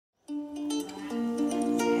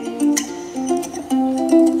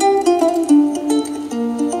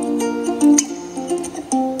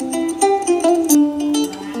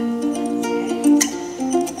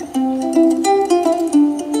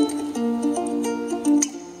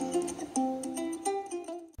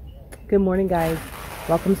Good morning, guys.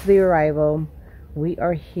 Welcome to the arrival. We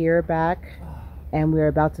are here back and we're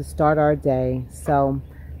about to start our day. So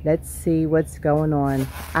let's see what's going on.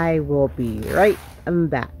 I will be right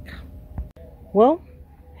back. Well,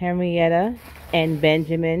 Henrietta and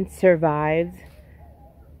Benjamin survived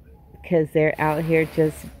because they're out here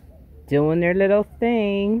just doing their little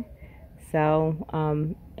thing. So,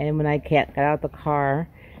 and when I got out of the car,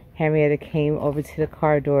 Henrietta came over to the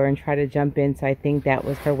car door and tried to jump in. So I think that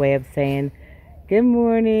was her way of saying, good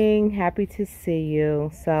morning, happy to see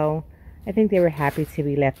you. So I think they were happy to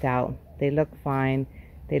be left out. They look fine.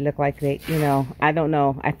 They look like they, I don't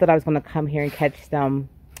know. I thought I was going to come here and catch them,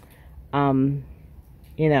 at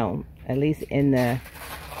least in the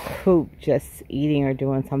coop, just eating or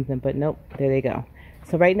doing something. But nope, there they go.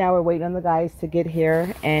 So right now we're waiting on the guys to get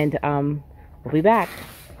here and we'll be back.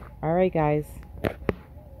 All right, guys.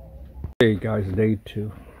 Hey guys, day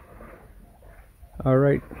 2. All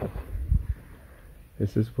right,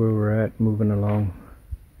 this is where we're at, moving along.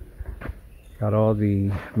 Got all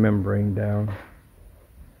the membrane down.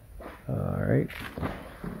 All right,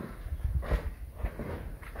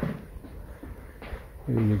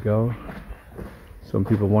 here you go. Some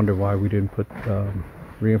people wonder why we didn't put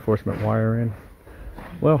reinforcement wire in.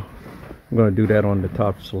 Well, I'm going to do that on the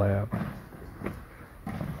top slab.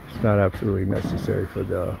 It's not absolutely necessary for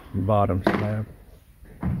the bottom slab.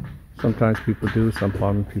 Sometimes people do, some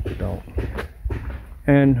people don't.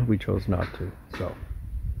 And we chose not to. So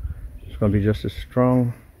it's going to be just as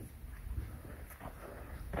strong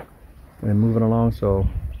and moving along. So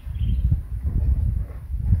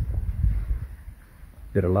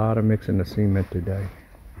did a lot of mixing the cement today.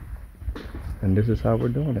 And this is how we're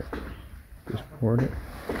doing it. Just pouring it.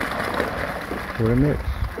 Pour the mix.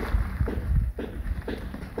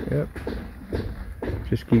 Yep.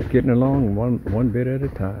 Just keep getting along one bit at a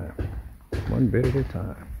time. One bit at a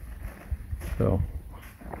time. So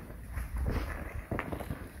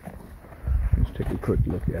let's take a quick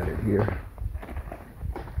look at it here.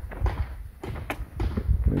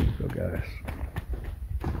 There you go, guys.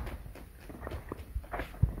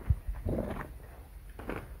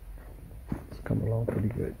 It's coming along pretty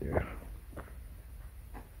good there,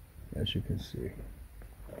 as you can see.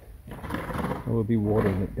 We'll be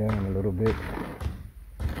watering it down a little bit.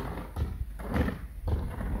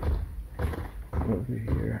 Over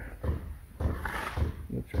here.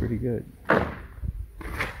 Looks pretty good.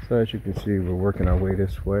 So as you can see, we're working our way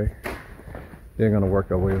this way. They're going to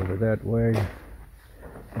work our way over that way.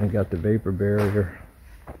 And got the vapor barrier.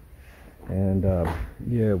 And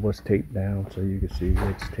yeah, it was taped down, so you can see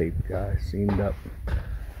it's taped, guys, seamed up.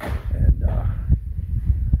 And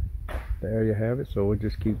there you have it. So we'll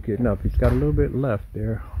just keep getting up. He's got a little bit left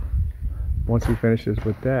there. Once he finishes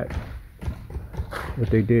with that,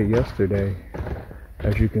 what they did yesterday,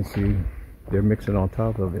 as you can see, they're mixing on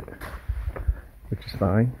top of it, which is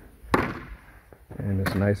fine. And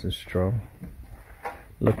it's nice and strong.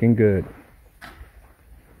 Looking good.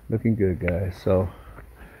 Looking good, guys. So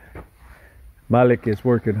Malik is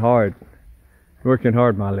working hard. Working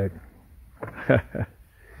hard, Malik.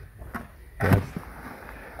 Yes.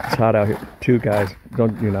 It's hot out here too, guys.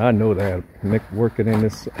 I know that working in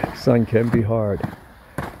this sun can be hard.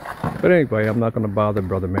 But anyway, I'm not going to bother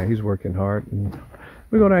brother, man. He's working hard. And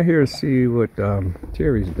we're going out here and see what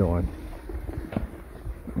Terry's doing.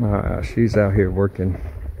 She's out here working.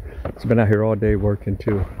 She's been out here all day working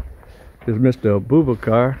too. There's Mr.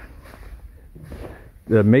 Abubakar,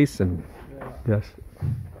 the mason. Yes.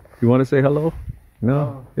 You want to say hello?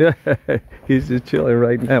 No? Yeah. He's just chilling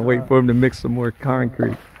right now, waiting for him to mix some more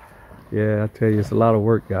concrete. Yeah, I tell you, it's a lot of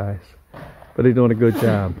work, guys. But they're doing a good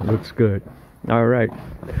job. Looks good. All right.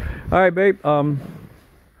 All right, babe.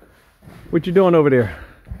 What you doing over there?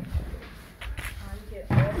 Trying to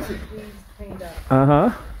get all the leaves cleaned up.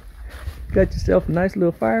 Uh-huh. Got yourself a nice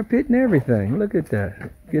little fire pit and everything. Look at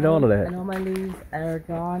that. Get all of that. And all my leaves are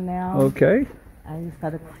gone now. Okay. I just got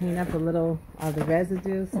to clean up a little of the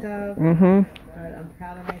residue stuff. Mm-hmm. But I'm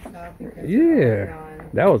proud of myself because yeah,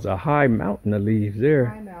 that was a high mountain of leaves there.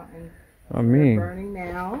 high mountain. I mean, They're burning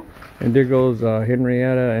now. and there goes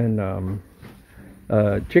Henrietta and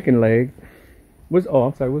Chicken Leg. Oh,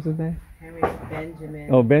 I'm sorry, what's his name? Benjamin.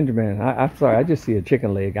 Oh, Benjamin. I'm sorry, I just see a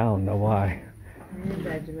chicken leg. I don't know why.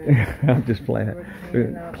 Benjamin. I'm just playing.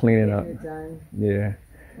 Cleaning up. Yeah,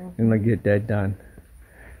 I'm gonna get that done.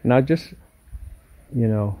 Now just,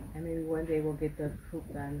 and maybe one day we'll get the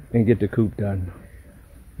coop done. And get the coop done.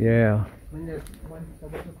 Yeah. Once the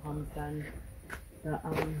winter comes done,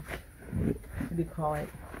 what do you call it?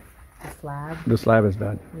 The slab? The slab is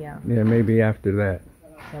done. Yeah. Yeah, maybe after that.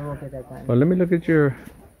 So we'll get that done. Well, let me look at your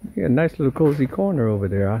Yeah, nice little cozy corner over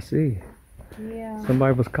there. I see. Yeah.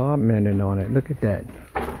 Somebody was commenting on it. Look at that.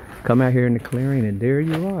 Come out here in the clearing and there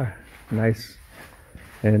you are. Nice.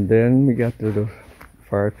 And then we got the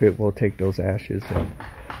fire pit. We'll take those ashes and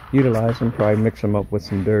utilize them. Probably mix them up with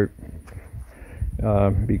some dirt.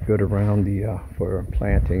 Be good around the for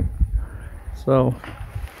planting. So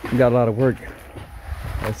we got a lot of work.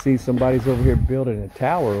 I see somebody's over here building a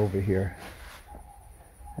tower over here.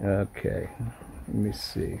 Okay, let me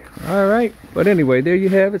see. All right, but anyway, there you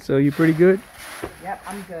have it. So you pretty good? Yep,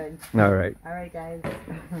 I'm good. All right. All right, guys.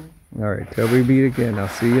 All right, till we meet again. I'll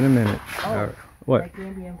see you in a minute. Oh, all right. What? my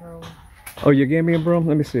Gambian broom. Oh, your Gambian broom?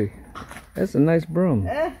 Let me see. That's a nice broom.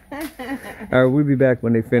 All right, we'll be back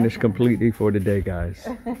when they finish completely for the day, guys.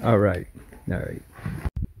 All right. All right.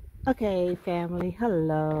 Okay, family.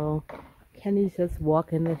 Hello. Kenny's just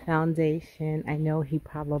walking the foundation. I know he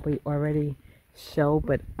probably already showed,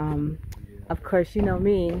 but of course, you know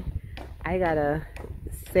me. I gotta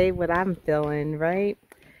say what I'm feeling, right?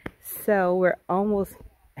 So we're almost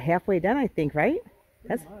halfway done, I think, right?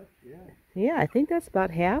 That's yeah, I think that's about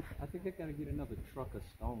half. I think they're gonna get another truck of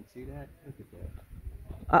stone. See that? Look at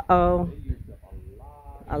that. Uh-oh.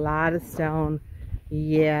 A lot of stone.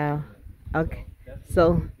 Yeah. Okay.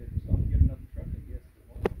 So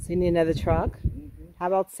you need another truck? How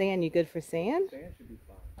about sand? You good for sand? Sand should be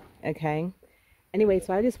fine. Okay. Anyway,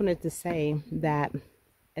 so I just wanted to say that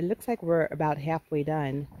it looks like we're about halfway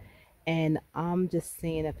done. And I'm just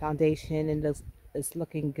seeing a foundation and it's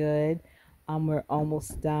looking good. We're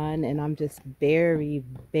almost done, and I'm just very,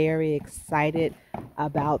 very excited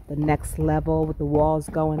about the next level with the walls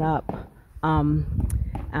going up.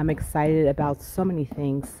 I'm excited about so many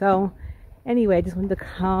things. So anyway, I just wanted to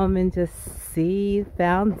come and just see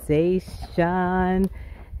foundation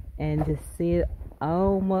and just see it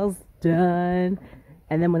almost done.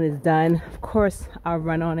 And then when it's done, of course, I'll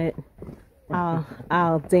run on it.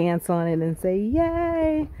 I'll dance on it and say,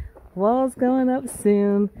 yay, wall's going up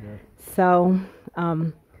soon. Yeah. So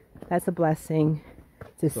that's a blessing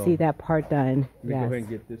to see that part done. Let me go ahead and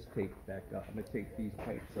get this tape back up. I'm going to take these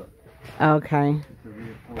pipes up. Okay. To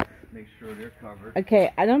reinforce, make sure they're covered.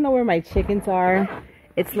 Okay, I don't know where my chickens are.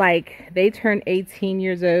 It's like they turn 18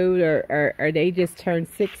 years old or they just turned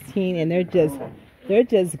 16 and they're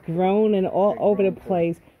just grown and all over the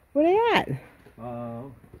place. Where they at?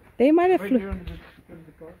 They might have flew.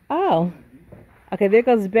 Oh. Okay, there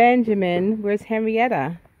goes Benjamin. Where's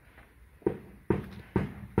Henrietta?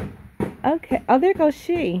 Okay. Oh, there goes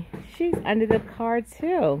she. She's under the car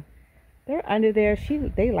too. They're under there.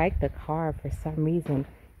 They like the car for some reason.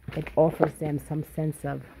 It offers them some sense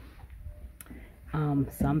of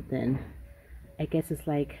something. I guess it's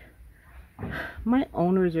like my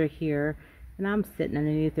owners are here and I'm sitting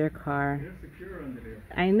underneath their car. They're secure under there.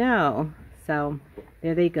 I know. So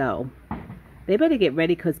there they go. They better get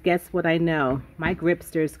ready because guess what I know? My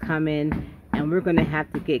gripster's coming and we're going to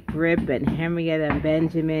have to get Grip and Henrietta and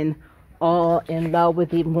Benjamin all in love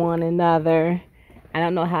with one another. I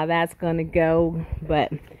don't know how that's going to go,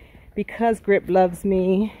 but because Grip loves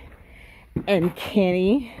me and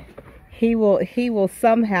Kenny, he will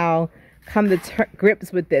somehow come to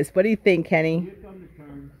grips with this. What do you think, Kenny?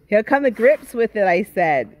 He'll come to grips with it, I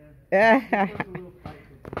said.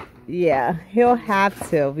 Yeah, he'll have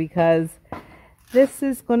to because this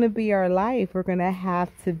is going to be our life. We're going to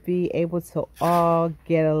have to be able to all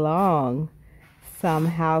get along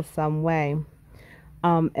somehow, some way.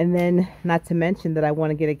 And then not to mention that I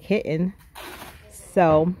want to get a kitten.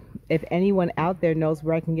 So if anyone out there knows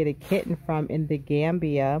where I can get a kitten from in the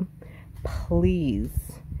Gambia, please,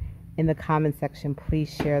 in the comment section,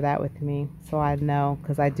 please share that with me so I know,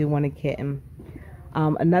 because I do want a kitten.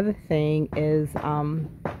 Another thing is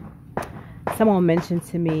someone mentioned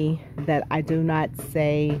to me that I do not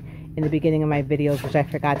say in the beginning of my videos, which I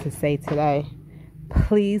forgot to say today.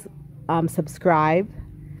 Please subscribe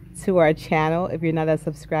to our channel if you're not a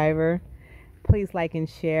subscriber. Please like and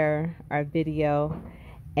share our video,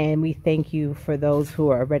 and we thank you for those who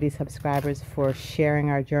are already subscribers for sharing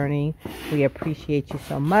our journey. We appreciate you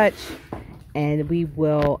so much, and we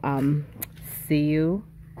will see you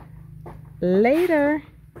later.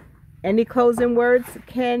 Any closing words,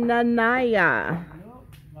 Kenanaya?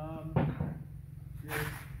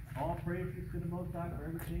 All praises to the Most High for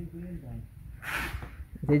everything being done.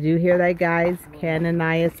 Did you hear that, guys?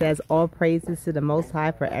 Kenanaya says all praises to the Most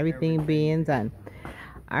High for everything being done.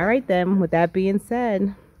 All right, then. With that being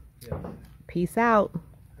said, peace out.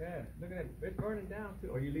 Yeah, look at it. It's burning down,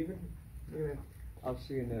 too. Are you leaving? Yeah. I'll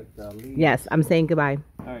see you in that lead. Yes, I'm saying goodbye.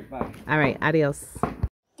 All right, bye. All right, adios.